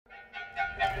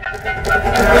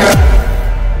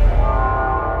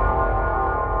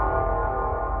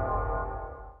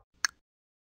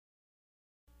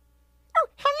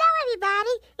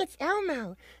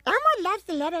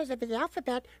letters of the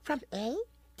alphabet from A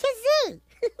to Z.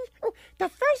 The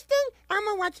first thing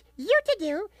Elmo wants you to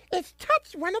do is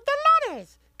touch one of the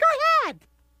letters. Go ahead.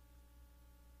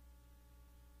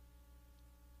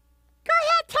 Go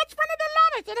ahead, touch one of the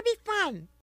letters. It'll be fun.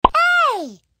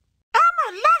 A! Elmo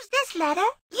loves this letter.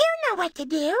 You know what to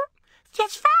do.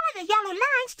 Just follow the yellow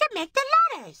lines to make the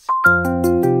letters.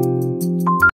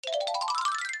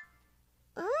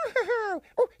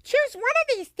 Oh, choose one of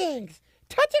these things.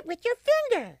 Touch it with your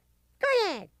finger. Go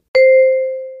ahead.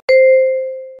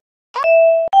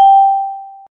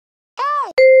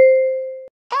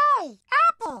 A,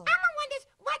 apple. Elmo wonders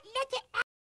what letter.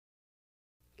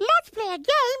 Let's play a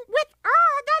game with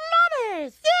all the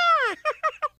letters. Yeah!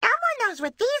 Elmo knows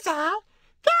what these are.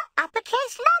 They're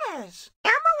uppercase letters.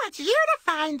 Elmo wants you to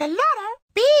find the letter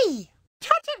B.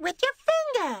 Touch it with your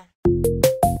finger.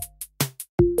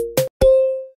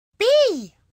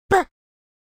 B. B.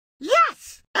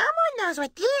 Yes! Elmo knows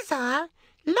what these are.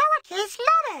 Lowercase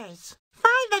letters.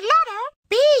 Find the letter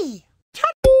B.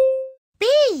 Touch B.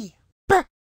 B.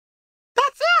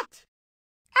 That's it.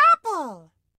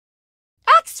 Apple.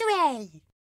 X-ray.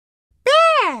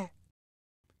 Bear.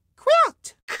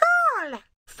 Quilt. Cool.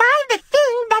 Find the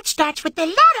thing that starts with the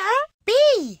letter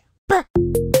B. B.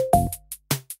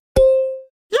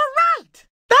 You're right.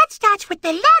 That starts with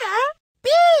the letter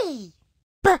B.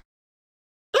 B.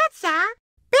 It's a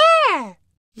bear.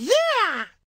 Yeah.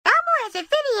 Elmo has a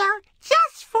video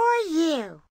just for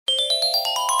you.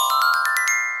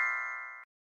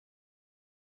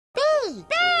 B.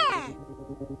 Bear.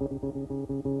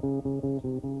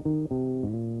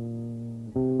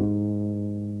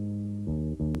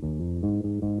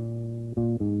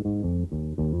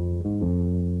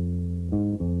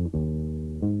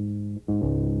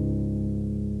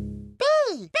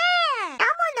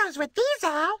 What these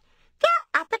are, they're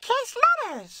uppercase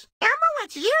letters. Elmo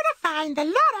wants you to find the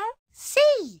letter C.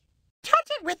 Touch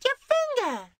it with your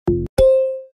finger.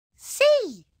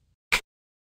 C.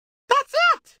 That's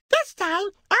it. This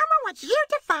time, Elmo wants you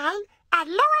to find a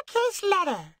lowercase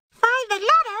letter. Find the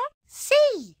letter C.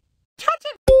 Touch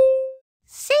it.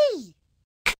 C.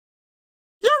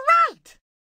 You're right.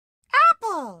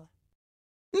 Apple.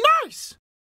 Nurse.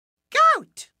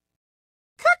 Goat.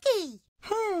 Cookie.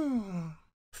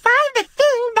 Find the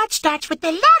thing that starts with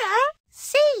the letter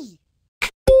C.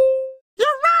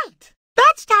 You're right.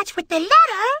 That starts with the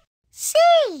letter C.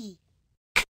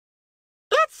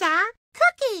 It's a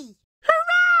cookie.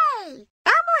 Hooray!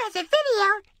 Elmo has a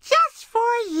video just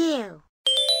for you.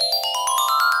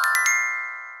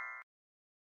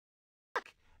 Look,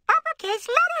 uppercase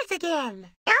letters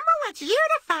again. Elmo wants you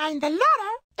to find the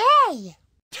letter A.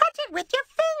 Touch it with your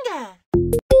finger.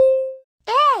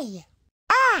 A.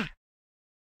 Ah.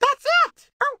 That's it!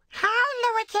 Oh, hi,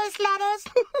 lowercase letters.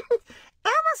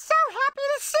 Elmo's so happy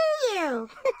to see you.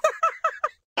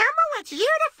 Elmo wants you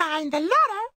to find the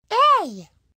letter A.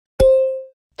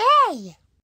 A.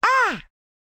 Ah.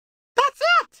 That's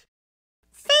it!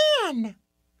 Fan.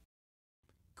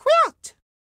 Quilt.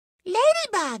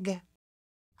 Ladybug.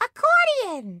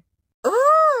 Accordion.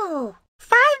 Ooh!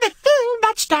 Find the thing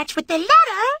that starts with the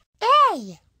letter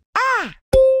A. Ah.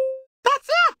 That's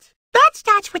it! That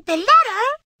starts with the letter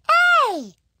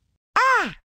A.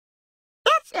 Ah.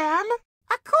 It's an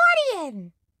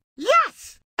accordion.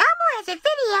 Yes. Elmo has a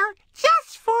video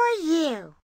just for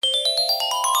you.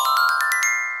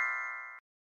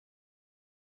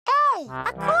 A.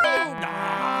 Accordion.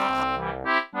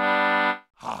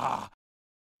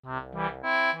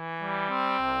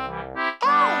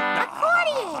 A.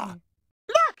 Accordion.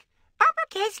 Look.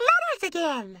 Uppercase letters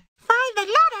again. Find the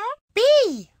letter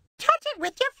B. Touch it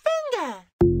with your finger.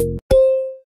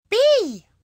 B.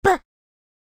 B.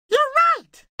 You're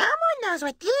right. Elmo knows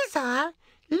what these are.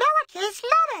 Lowercase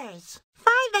letters.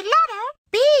 Find the letter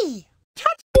B.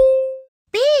 Touch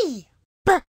B.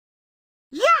 B.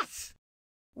 Yes.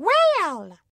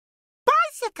 Whale.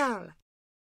 Bicycle.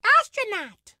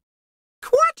 Astronaut.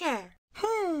 Quarter.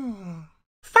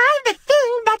 Find the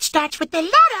thing that starts with the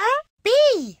letter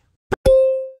B.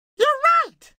 You're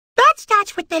right. That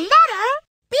starts with the letter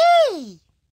B.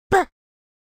 B.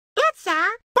 It's a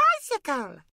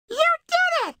bicycle. You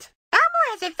did it. Elmo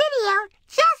has a video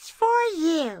just for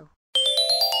you.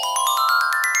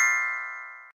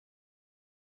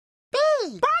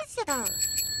 B. Bicycle.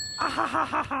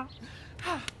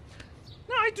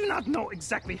 Now, I do not know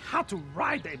exactly how to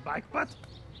ride a bike, but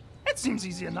it seems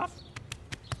easy enough.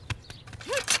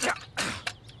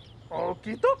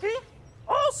 Okie dokie.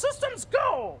 All systems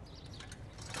go.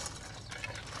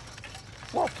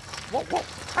 Whoa, whoa, whoa.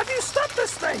 How do you stop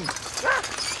this thing?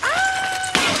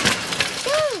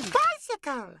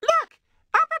 Bicycle. Look,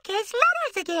 uppercase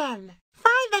letters again.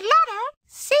 Find the letter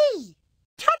C.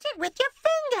 Touch it with your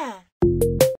finger.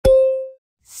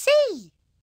 C.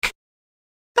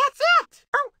 That's it.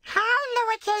 Oh, hi,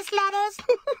 lowercase letters.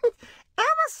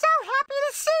 Elmo's so happy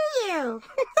to see you.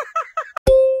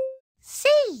 C.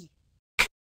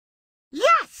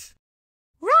 Yes.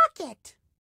 Rocket.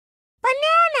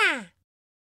 Banana.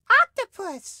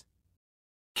 Octopus.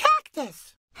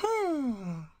 Cactus.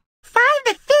 Find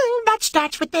the thing that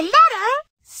starts with the letter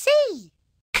C.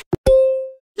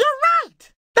 You're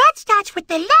right. That starts with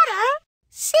the letter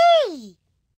C.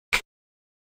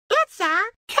 It's a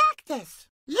cactus.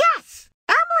 Yes.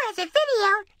 Elmo has a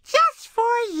video just for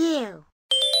you.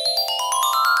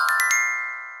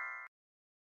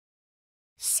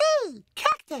 C.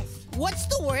 Cactus. What's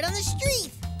the word on the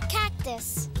street?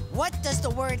 Cactus. What does the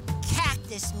word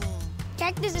cactus mean?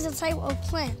 Cactus is a type of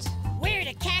plant. Where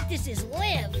do cactuses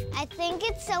live? I think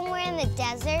it's somewhere in the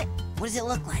desert. What does it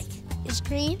look like? It's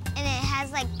green. And it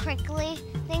has like prickly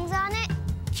things on it.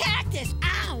 Cactus!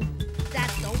 Ow!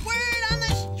 That's the word on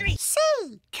the street! C.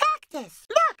 Cactus.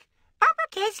 Look,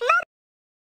 uppercase letter.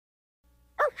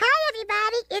 Oh, hi,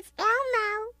 everybody. It's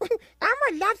Elmo.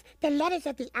 Elmo loves the letters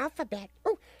of the alphabet.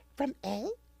 Oh, from A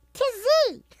to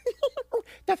Z.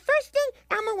 The first thing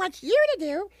Elmo wants you to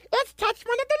do is touch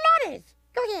one of the letters.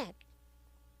 Go ahead.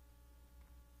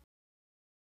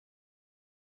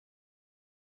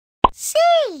 C.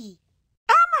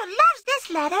 Elmo loves this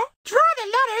letter. Draw the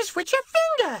letters with your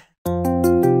finger.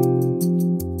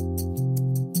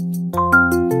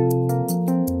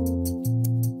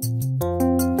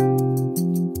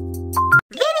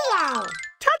 Video.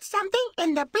 Touch something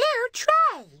in the blue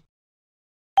tray.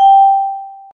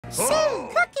 C.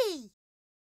 Cookie.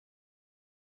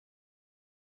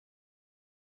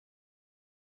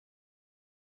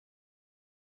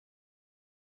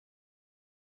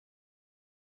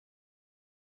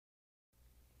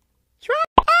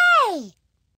 A.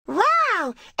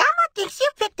 Wow! Elmo thinks you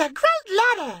picked a great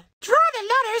letter. Draw the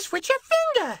letters with your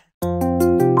finger.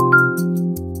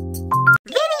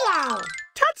 Video.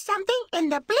 Touch something in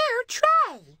the blue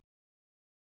tray.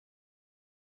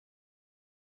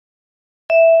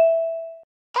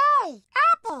 A.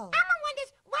 Apple. Elmo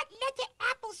wonders what letter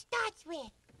apple starts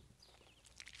with.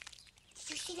 Did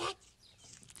you see that?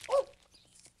 Oh,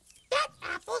 that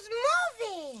apple's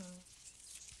moving.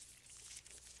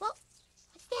 Well,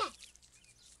 what's that?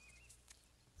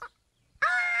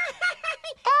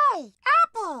 A.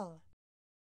 Apple.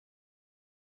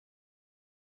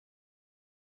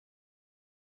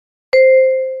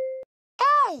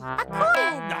 A.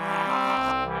 Accordion.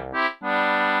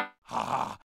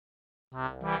 A.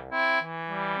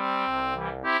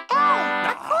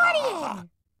 Accordion.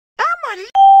 Elmo.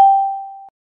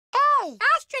 A.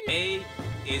 Astronaut. A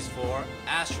is for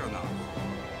astronaut.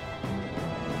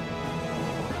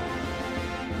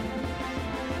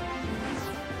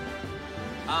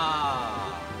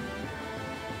 Ah.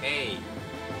 A.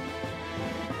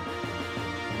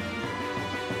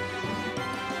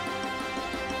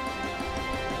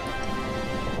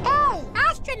 A.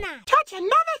 Astronaut. Touch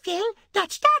another thing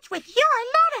that starts with your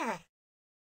letter.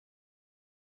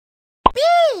 B.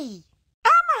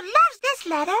 Elmo loves this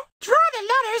letter. Draw the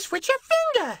letters with your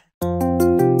finger.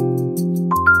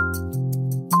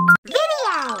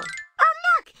 Video. Oh,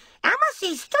 look. Elmo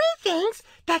sees three things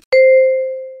that...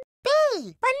 B.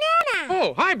 Banana.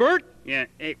 Oh, hi, Bert. Yeah,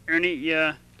 hey, Ernie,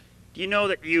 do you know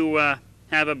that you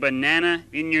have a banana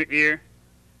in your ear?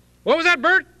 What was that,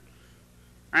 Bert?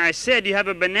 I said you have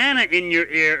a banana in your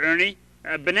ear, Ernie.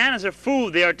 Bananas are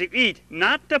food. They are to eat,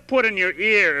 not to put in your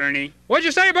ear, Ernie. What'd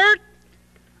you say, Bert?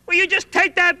 Will you just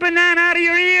take that banana out of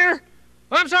your ear?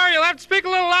 I'm sorry, you'll have to speak a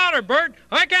little louder, Bert.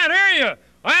 I can't hear you.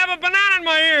 I have a banana in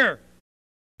my ear.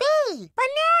 B.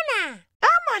 Banana.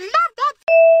 Elmo loved that.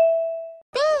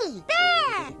 B.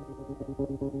 Bear.